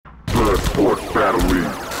Bloodsport Battle League.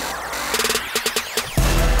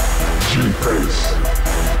 G-Face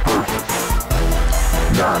versus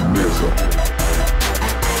Nizzle.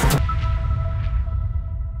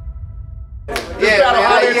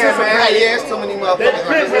 Yeah, it's too many motherfuckers. They've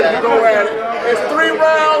been ready to go at it. It's 3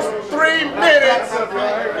 rounds, 3 minutes.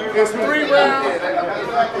 It's 3 rounds.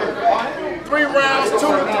 3 rounds, 2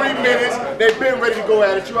 to 3 minutes. They've been ready to go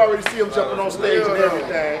at it. You already see them jumping on stage and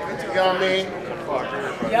everything. You know what I mean?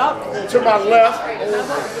 Yep. To my left,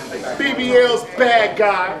 BBL's bad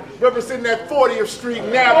guy, representing that 40th Street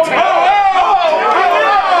nap town.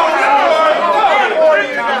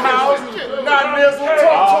 Not Nizzle,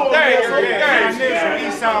 talk to him, Nizzle.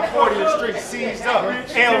 Eastside 40th Street, C's up,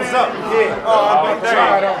 L's up,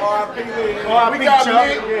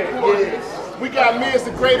 We got Miz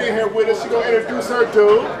the Great in here with us. She gonna introduce her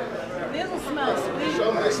dude. Nizzle smells sweet.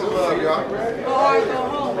 Show me some love, y'all. Go hard, go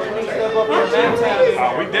home. We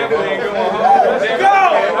definitely ain't going home.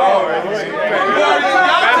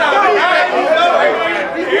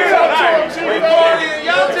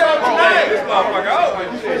 Y'all tell me this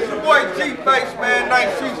motherfucker. Boy G-Face, man,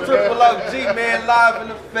 9th Street Triple OG, man, live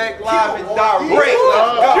in effect, live and direct.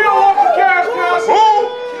 Kill off the cash cows.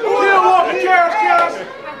 Kill off the cash cows.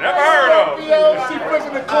 Never heard of him. She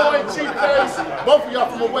flipping the coin, G-Face. Both of y'all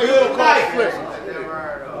from away. Who gonna call it flip?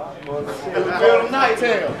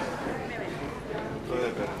 Tails.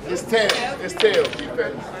 It's tails. It's tails,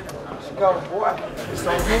 G-Face. Go, boy. It's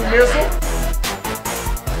on you, Nizzle.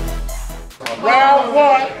 Round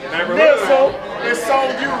 1, Nizzle. It's on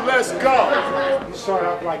you. Let's go. You start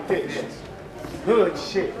off like this. Hood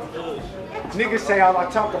shit. Niggas say all I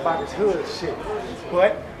talk about is hood shit.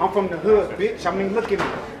 But I'm from the hood, bitch. I mean, look at me.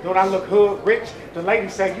 Don't I look hood rich? The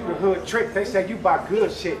ladies say you the hood trick. They say you buy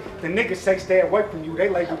good shit. The niggas say stay away from you. They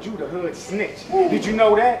labeled you the hood snitch. Did you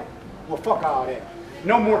know that? Well, fuck all that.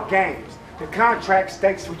 No more games. The contract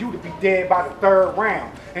states for you to be dead by the 3rd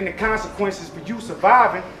round. And the consequences for you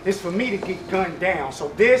surviving is for me to get gunned down. So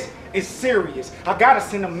this is serious. I gotta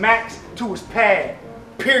send a max to his pad.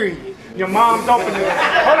 Period. Your mom's open the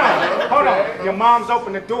hold on. Your mom's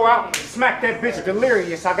open the door out, smack that bitch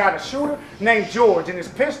delirious. I got a shooter named George and his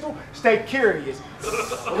pistol, stay curious.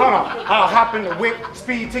 Hold on, I'll hop in the whip,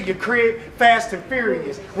 speed to your crib, fast and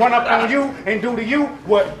furious. Run up on you and do to you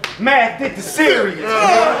what math did to serious.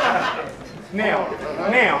 Now,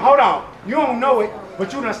 hold on. You don't know it,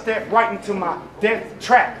 but you done stepped right into my death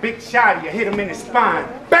trap. Big shotty, you hit him in his spine.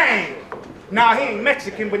 Bang! Nah, he ain't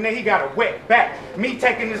Mexican, but then he got a wet back. Me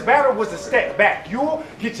taking this battle was a step back. You'll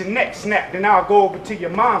get your neck snapped, then I'll go over to your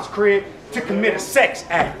mom's crib to commit a sex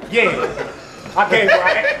act. Yeah. I gave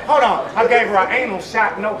her an anal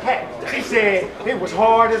shot, no hat. She said it was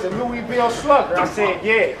hard as a Louisville slugger. I said,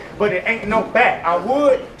 yeah, but it ain't no bat. I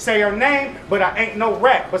would say her name, but I ain't no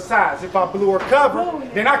rat. Besides, if I blew her cover,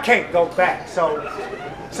 then I can't go back. So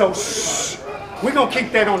shh. We gonna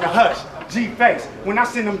keep that on the hush. G-Face, when I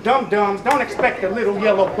send them dum-dums, don't expect a little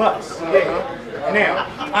yellow bus. Yeah. Now,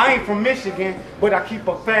 I ain't from Michigan, but I keep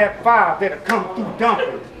a Fab 5 that'll come through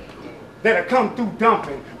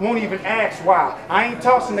dumping. Won't even ask why. I ain't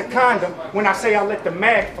tossing the condom when I say I let the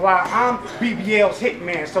mag fly. I'm BBL's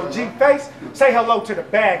hitman. So G-Face, say hello to the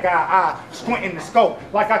bad guy. I squinting the scope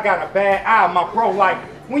like I got a bad eye. My bro like,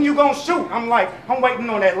 when you gonna shoot? I'm like, I'm waiting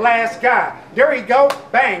on that last guy. There he go,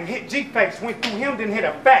 bang, hit G-Face, went through him, then hit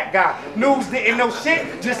a fat guy. News didn't know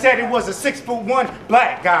shit, just said it was a 6'1"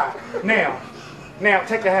 black guy. Now,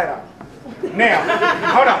 take the hat off. Now,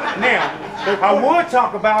 hold on, now, I would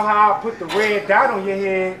talk about how I put the red dot on your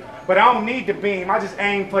head, but I don't need the beam, I just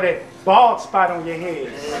aim for that bald spot on your head.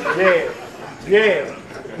 Yeah.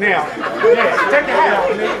 Now, take the hat off,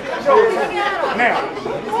 nigga. Now,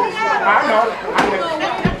 I know.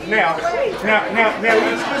 Now,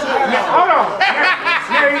 hold on.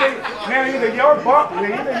 Now, either your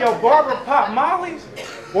barber pop mollies,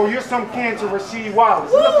 or you're some cancer Rasheed Wallace.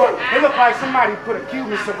 It look like somebody put a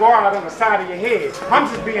Cuban cigar out on the side of your head. I'm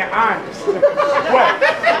just being honest. What?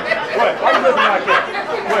 Why you looking like that?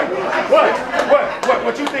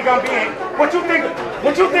 What you think I'm being? What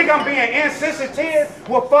you think I'm being insensitive?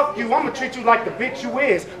 Well, fuck you. I'ma treat you like the bitch you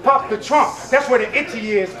is. Pop the trunk. That's where the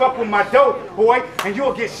itchy is. Fuck with my dope, boy, and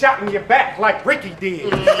you'll get shot in your back like Ricky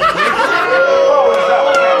did.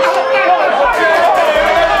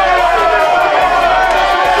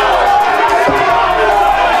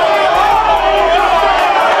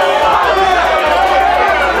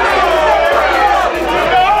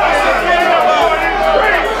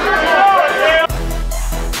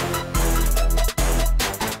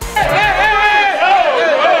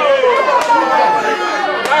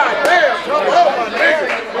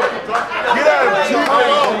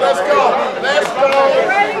 Let's go.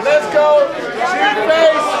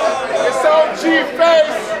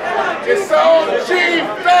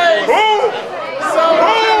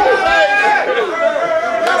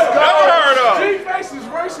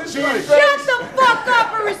 G-Face. Shut the fuck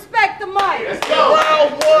up and respect the mic.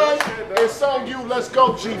 Round one, it's on you. Let's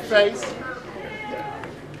go, G-Face.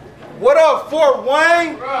 What up, Fort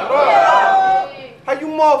Wayne? How you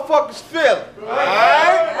motherfuckers feeling?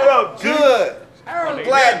 Alright? What up, G? Good. I'm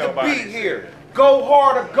glad to be here. Go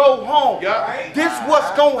hard or go home. This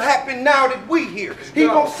what's gonna happen now that we here. He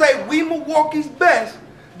gonna say we Milwaukee's best,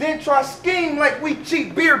 then try scheme like we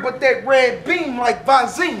cheap beer, but that red beam like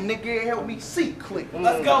Visine, nigga, help me see clear.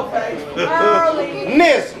 Let's go, baby.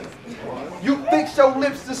 Nizzle, you fix your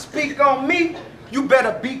lips to speak on me? You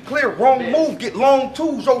better be clear. Wrong move, get long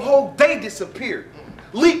tools, your whole day disappear.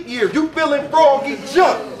 Leap year, you feeling froggy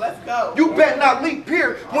junk. Let's go. You better not leap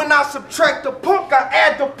here. When I subtract the punk, I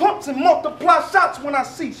add the pumps and multiply shots when I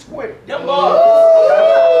see square.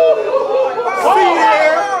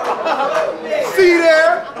 See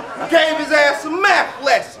there? Gave his ass a math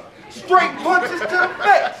lesson. Straight punches to the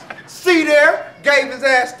face. See there? Gave his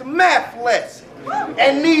ass the math lesson.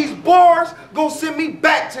 And these bars gonna send me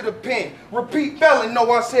back to the pen. Repeat felon,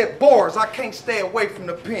 no, I said bars. I can't stay away from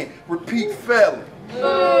the pen. Repeat felon.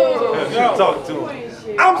 Talk to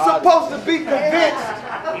him. I'm supposed to be convinced,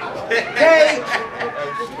 Cage.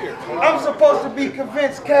 I'm supposed to be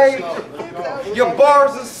convinced, Cage. Your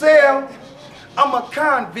bars are sell. I'm a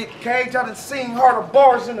convict, Cage. I done seen harder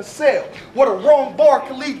bars in a cell. What a wrong bar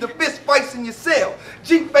can lead to fist fights in your cell.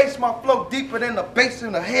 G-Face my flow deeper than the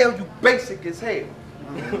basin of hell. You basic as hell.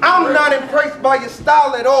 I'm not impressed by your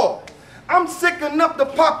style at all. I'm sick enough to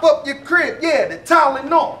pop up your crib, yeah, the towel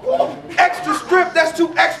and all. Extra strip, that's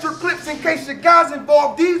 2 extra clips in case your guys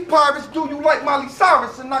involved. These pirates do you like Miley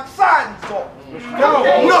Cyrus and knock sidings off. No,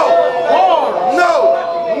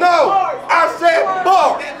 I said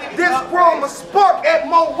bar. This from a spark at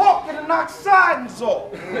Mohawk and knock sidings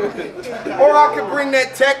off. Or I could bring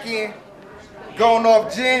that tech in, going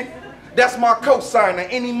off gin. That's my cosigner.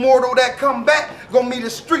 Any mortal that come back, gonna meet a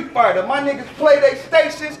street fighter. My niggas play their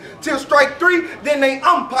stations till strike 3, then they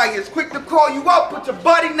umpires. Quick to call you out, put your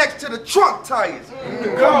body next to the trunk tires.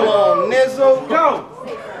 Come on, Nizzle. Go.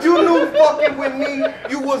 You knew fucking with me,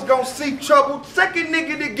 you was gonna see trouble. Second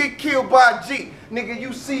nigga to get killed by a G. Nigga,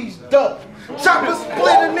 you sees double. Chopper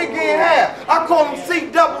split a nigga in half. I call him C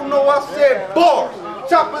double, no, I said bars.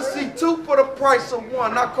 Chopper C2 for the price of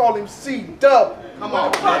 1. I call him C double. Come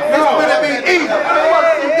on. This gonna be easy.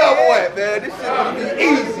 What's C double at, man? This shit gonna be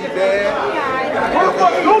easy, man. Where the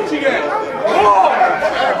fuck Gucci at?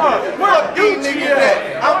 Where the these niggas at?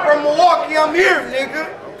 I'm from Milwaukee, I'm here, nigga.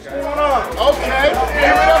 What's going on? Okay.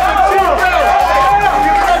 Give it up for G-Face.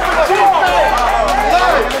 Give it up for G-Face.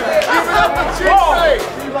 Give it up for G-Face.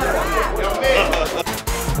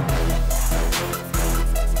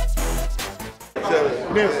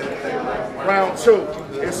 Nizzle, round 2,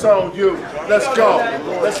 it's on you. Let's go.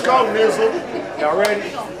 Let's go, Nizzle. Y'all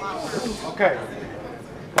ready? Okay.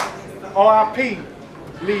 R.I.P.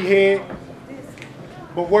 Lee Head.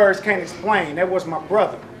 But words can't explain. That was my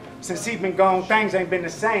brother. Since he been gone, things ain't been the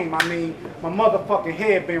same. I mean, my motherfucking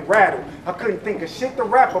head been rattled. I couldn't think of shit to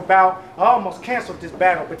rap about. I almost canceled this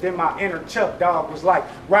battle, but then my inner Chuck dog was like,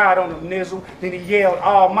 ride on him, Nizzle. Then he yelled,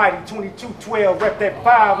 almighty, 2212, rep that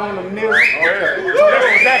 5 on him, Nizzle.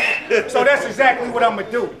 So that's exactly what I'm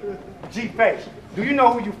gonna do. G-Face, do you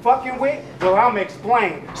know who you fucking with? Well, I'm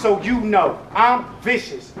explain, so you know. I'm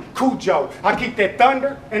vicious, Cujo. I keep that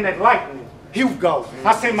thunder and that lightning. Hugo.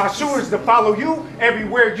 I send my shooters to follow you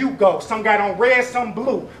everywhere you go. Some got on red, some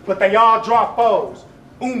blue, but they all draw foes.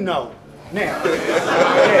 Uno. Now.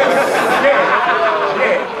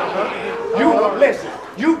 Yeah. You, listen,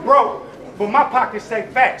 you broke, but my pockets say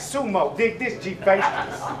fat. Sumo. Dig this, G-Face.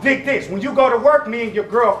 Dig this. When you go to work, me and your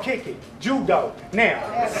girl kick it. Judo. Now.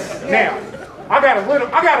 I got a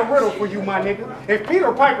riddle for you, my nigga. If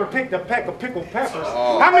Peter Piper picked a peck of pickled peppers,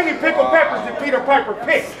 how many pickled peppers did Peter Piper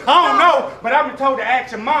pick? I don't know, but I've been told to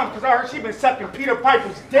ask your mom because I heard she been sucking Peter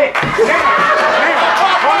Piper's dick.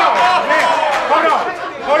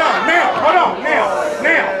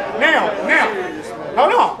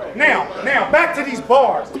 Now, back to these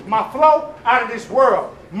bars. My flow out of this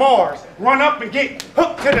world. Mars, run up and get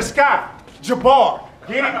hooked to the sky. Jabbar.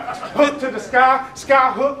 Get it? Hook to the sky,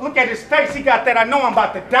 sky hook. Look at his face. He got that I know I'm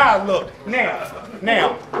about to die look.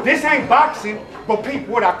 Now, this ain't boxing, but peep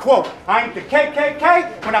what I quote. I ain't the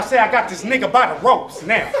KKK when I say I got this nigga by the ropes.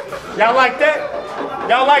 Now, y'all like that?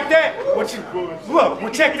 Y'all like that? Look,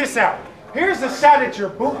 well check this out. Here's a shot at your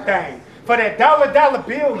boot thing. For that dollar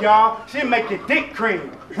bill, y'all, she'll make your dick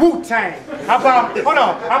cream. Wu-Tang. I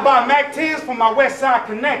buy Mac 10s for my West Side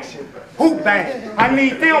connection. Hoop bang. I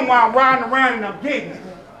need them while I'm riding around and I'm getting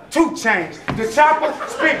 2 chains. The chopper,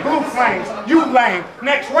 spit blue flames. You lame.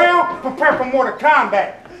 Next round, prepare for Mortal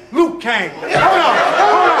Kombat. Luke Kane. Hold on.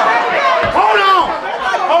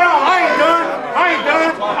 I ain't done.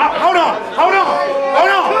 Hold on.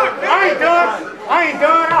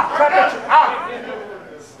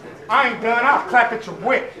 I ain't done. I'll clap at your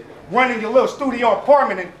whip. Run in your little studio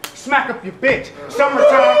apartment and smack up your bitch.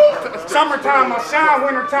 Summertime I shine,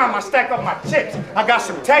 wintertime I stack up my chips. I got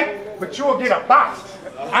some tape, but you'll get a box.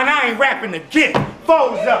 And I ain't rapping again.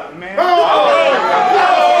 Foes up, man.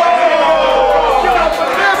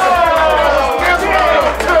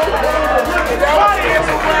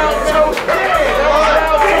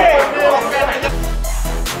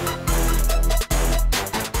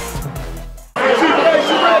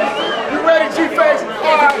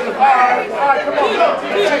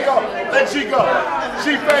 Let G go.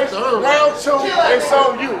 G-Face, round 2, it's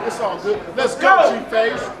on you. It's all good. Let's go,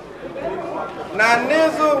 G-Face. Now,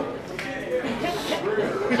 Nizzle,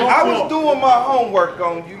 I was doing my homework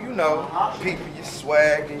on you, you know, peeping your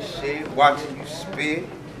swag and shit, watching you spit.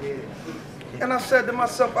 And I said to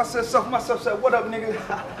myself, I said, what up, nigga?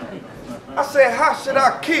 I said, how should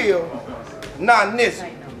I kill Nizzle?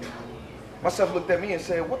 Myself looked at me and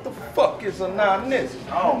said, what the fuck is a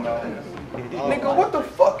Nizzle? I don't know. Nigga, what the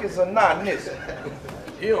fuck is a Nizzle?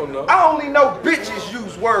 You don't know. I only know bitches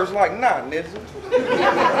use words like Nizzle.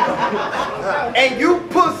 And you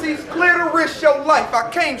pussies clear to risk your life. I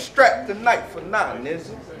came strapped tonight for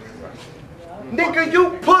Nizzle. Nigga,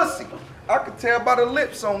 you pussy. I could tell by the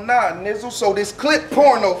lips on Nizzle, so this clip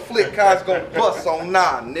porno flick guy's gonna bust on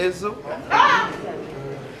Nizzle.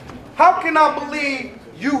 How can I believe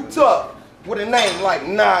you tough with a name like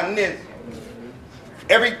Nizzle?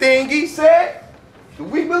 Everything he said, do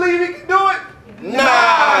we believe he can do it? Nizzle.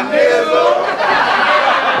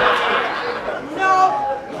 No.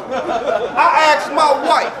 I asked my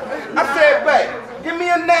wife, I said, babe, give me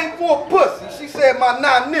a name for a pussy. She said my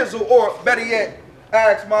Nizzle, or better yet, I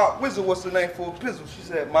asked my Wizzle what's the name for a pizzle. She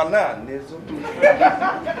said my Nizzle.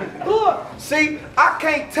 See, I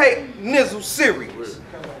can't take Nizzle serious.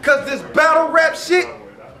 Cause this battle rap shit,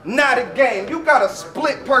 not a game. You got a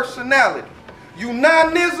split personality. You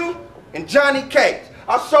Nizzle and Johnny Cage.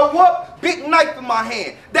 I show up, big knife in my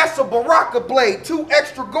hand. That's a Baraka blade. 2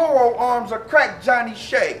 extra Goro arms are cracked Johnny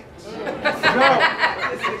shades.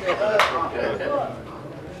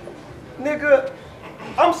 Nigga,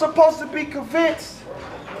 I'm supposed to be convinced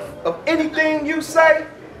of anything you say.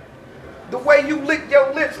 The way you lick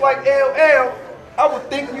your lips like LL, I would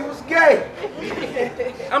think you was gay.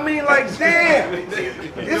 I mean, like, damn,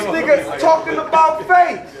 this nigga talking about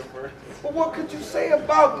faith. But what could you say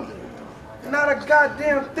about me? Not a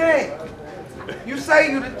goddamn thing. You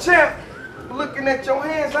say you the champ, but looking at your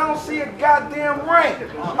hands, I don't see a goddamn ring.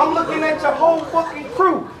 I'm looking at your whole fucking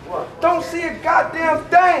crew. Don't see a goddamn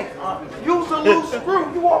thing. Use a loose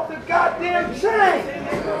screw, you off the goddamn chain.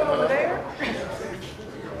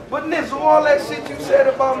 But Nizzle, all that shit you said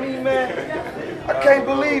about me, man, I can't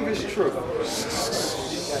believe it's true.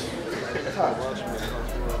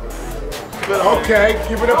 Okay,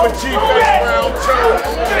 give it up for G-Face round 2.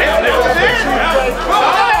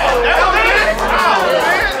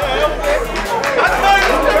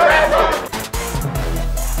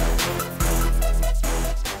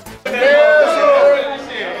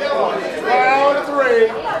 Round 3.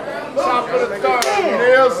 Top of the third.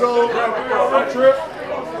 Nizzle. Trip.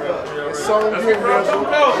 It's on you, Nizzle.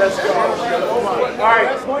 Let's go. All right.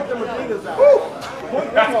 Point them Adidas out. I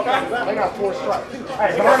got 4 strikes.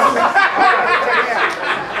 Hey,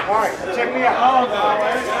 all right, check me out.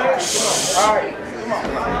 All right, come on.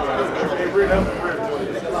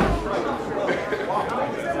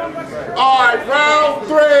 All right, round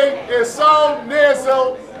 3 is on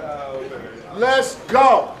Nizzle. Let's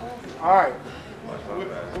go. All right.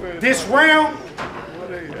 This round,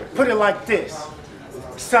 put it like this.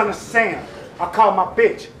 Son of Sam, I call my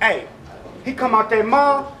bitch. Hey. He come out that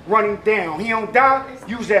mall, run him down. He don't die,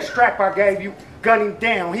 use that strap I gave you, gun him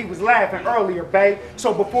down. He was laughing earlier, babe.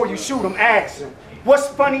 So before you shoot him, ask him, what's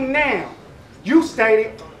funny now? You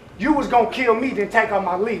stated you was gonna kill me, then take out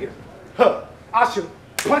my leader. Huh, I should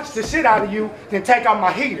punch the shit out of you, then take out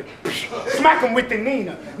my heater. Smack him with the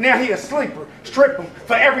Nina. Now he a sleeper. Strip him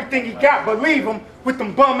for everything he got, but leave him with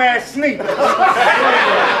them bum ass sneakers.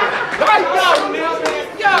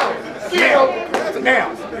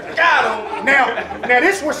 Now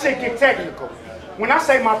this where shit get technical. When I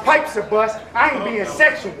say my pipes are bust, I ain't being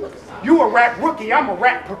sexual. You a rap rookie, I'm a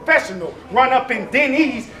rap professional. Run up in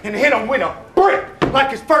Denny's and hit him with a brick,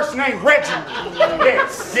 like his first name Reginald. Yeah,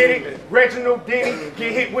 get it? Reginald Denny,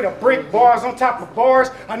 get hit with a brick, bars on top of bars.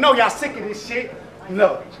 I know y'all sick of this shit.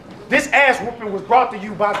 Look, this ass whooping was brought to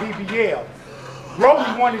you by BBL.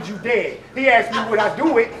 Rolly wanted you dead. He asked me would I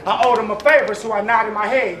do it. I owed him a favor, so I nodded my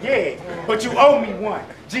head, yeah. But you owe me one.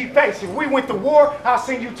 G-Face, if we went to war, I'll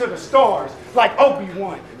send you to the stars, like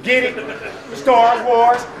Obi-Wan. Get it? Star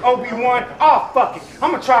Wars, Obi-Wan, oh fuck it.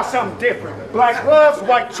 I'ma try something different. Black gloves,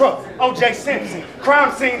 white truck, O.J. Simpson.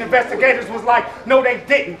 Crime scene investigators was like, no they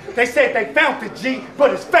didn't. They said they found the G,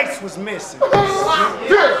 but his face was missing.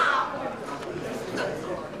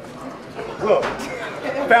 Look,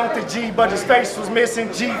 found the G, but his face was missing.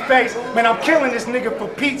 G-Face, man, I'm killing this nigga for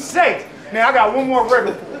Pete's sake. Man, I got one more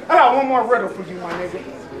riddle. For you, my nigga.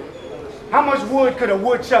 How much wood could a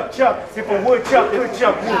woodchuck chuck if a woodchuck could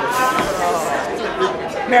chuck wood?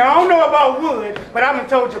 Now, I don't know about wood, but I've been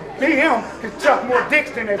told you BM could chuck more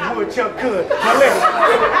dicks than that woodchuck could. Now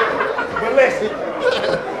listen.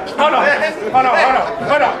 Hold on.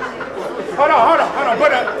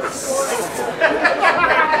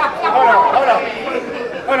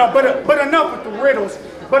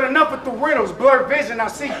 But enough with the riddles. Blurred vision, I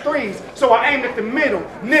see threes, so I aim at the middle.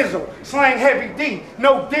 Nizzle, slang heavy D,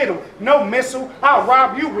 no diddle, no missile. I'll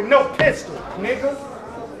rob you with no pistol, nigga.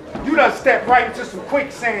 You done stepped right into some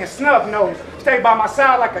quicksand, snub nose. Stay by my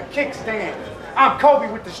side like a kickstand. I'm Kobe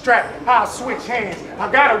with the strap, I'll switch hands. I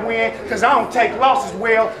gotta win, cause I don't take losses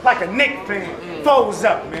well like a Knicks fan. Foes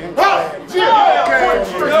up, man. That was Nizzle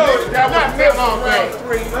round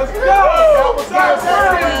 3. Let's go! That was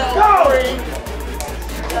Nizzle round 3.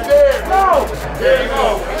 There you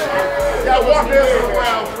go. That was Nizzle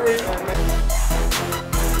round 3.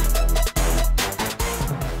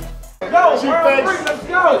 Go, let's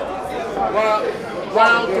go!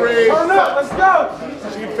 Round 3. Turn up, let's go!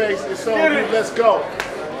 G-Face, it's on you, let's go.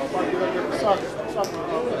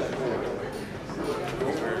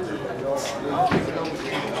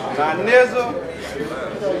 Now, Nizzle,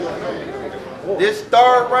 this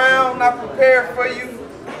third round I prepared for you,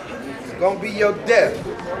 it's gonna be your death.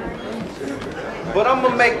 But I'm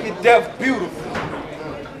gonna make your death beautiful.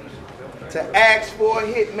 To ask for a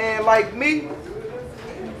hitman like me,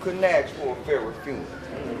 you couldn't ask for a fairer funeral.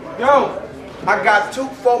 Go! I got 2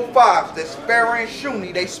 4-5s that's fair and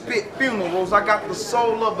shoony. They spit funerals. I got the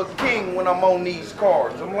soul of a king when I'm on these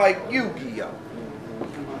cards. I'm like Yu-Gi-Oh!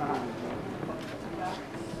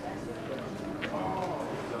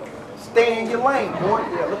 Stay in your lane, boy.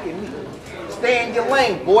 Yeah, look at me. Stay in your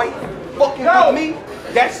lane, boy. Fucking with me,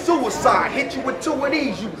 that's suicide. Hit you with 2 of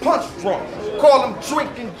these, you punch drunk. Call them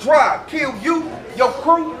drink and drive. Kill you, your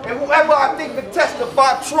crew, and whoever I think can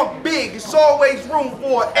testify Trump big. It's always room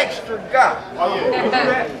for an extra guy.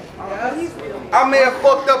 I may have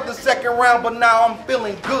fucked up the second round, but now I'm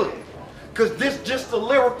feeling good. Cause this just a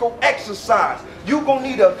lyrical exercise. You gonna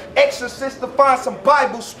need an exorcist to find some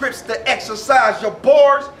Bible scripts to exercise your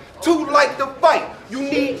bars. Too light to fight. You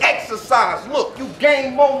need exercise. Look, you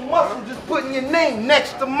gain more muscle just putting your name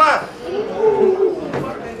next to mine.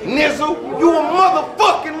 Nizzle, you a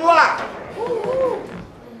motherfucking lie.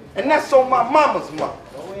 And that's on my mama's mouth.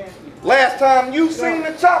 Last time you seen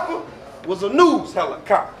the chopper was a news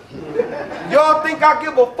helicopter. Y'all think I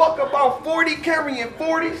give a fuck about 40 carrying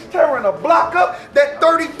 40s, tearing a block up, that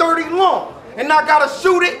 30-30 long, and I gotta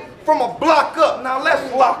shoot it from a block up. Now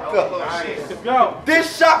let's lock up. Go.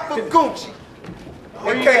 This shot for Gucci.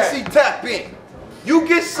 In case he tap in. You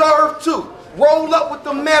get served too. Roll up with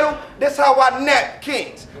the metal. That's how I nap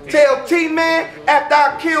kings. Tell T-Man after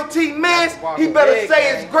I kill T-Mans, he better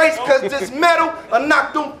say his grace cause this metal will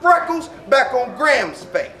knock them freckles back on Graham's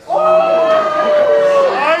face. That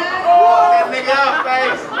nigga out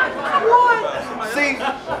face. See,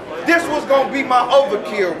 this was gonna be my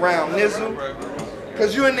overkill round, Nizzle.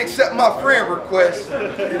 Cause you didn't accept my friend request.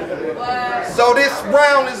 So this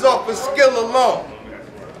round is off of skill alone.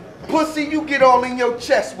 Pussy, you get all in your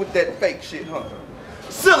chest with that fake shit, huh?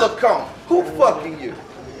 Silicone, who fucking you?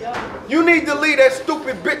 You need to leave that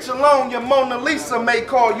stupid bitch alone. Your Mona Lisa may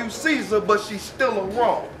call you Caesar, but she's still a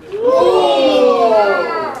wrong. See,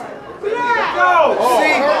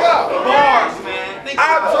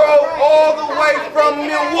 I drove all the way from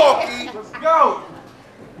Milwaukee. Go.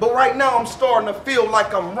 But right now I'm starting to feel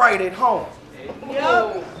like I'm right at home.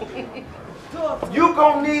 You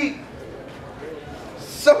gonna need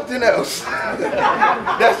something else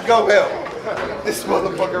that's gonna help this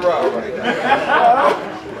motherfucker out right now.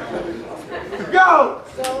 Go!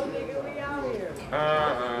 So, nigga, we out here.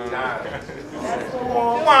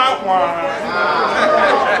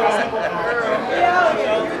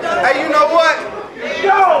 Hey, you know what?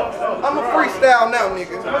 Go! I'm a freestyle now,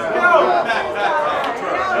 nigga. Let's go!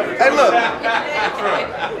 Hey, look.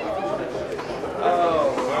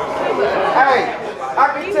 Hey, I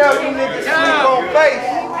can tell you niggas sleep on face.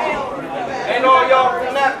 Ain't all y'all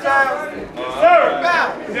from that time?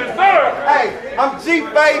 Yes, sir. Hey, I'm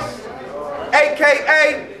G-Face,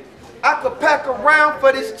 AKA, I could pack a round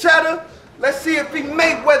for this cheddar. Let's see if he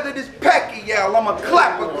Mayweather this Pacquiao. I'm a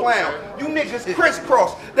clapper clown. You niggas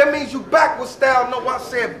crisscross. That means you backward style. No, I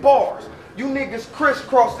said bars. You niggas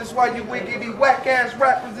crisscross. That's why you wiggity whack ass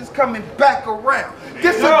rappers is coming back around.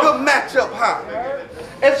 This a good matchup, huh?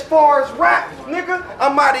 As far as rap, nigga,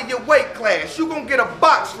 I'm out of your weight class. You gonna get a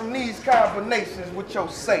box from these combinations with your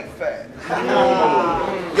safe ass.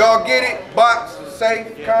 Y'all get it? Box,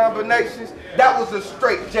 safe, combinations. That was a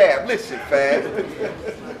straight jab. Listen, fam.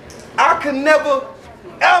 I can never,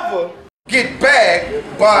 ever get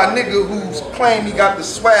bagged by a nigga who's claim he got the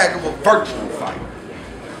swag of a virtual fighter.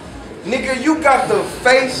 Nigga, you got the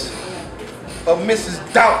face of Mrs.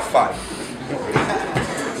 Doubtfire.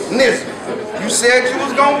 Nizzle, you said you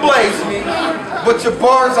was gonna blaze me, but your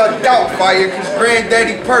bars are Doubtfire because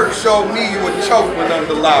Granddaddy Perk showed me you were choking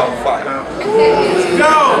under loud fire.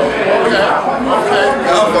 No!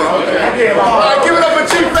 Okay. All right, give it up for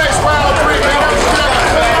G-Face round 3, man.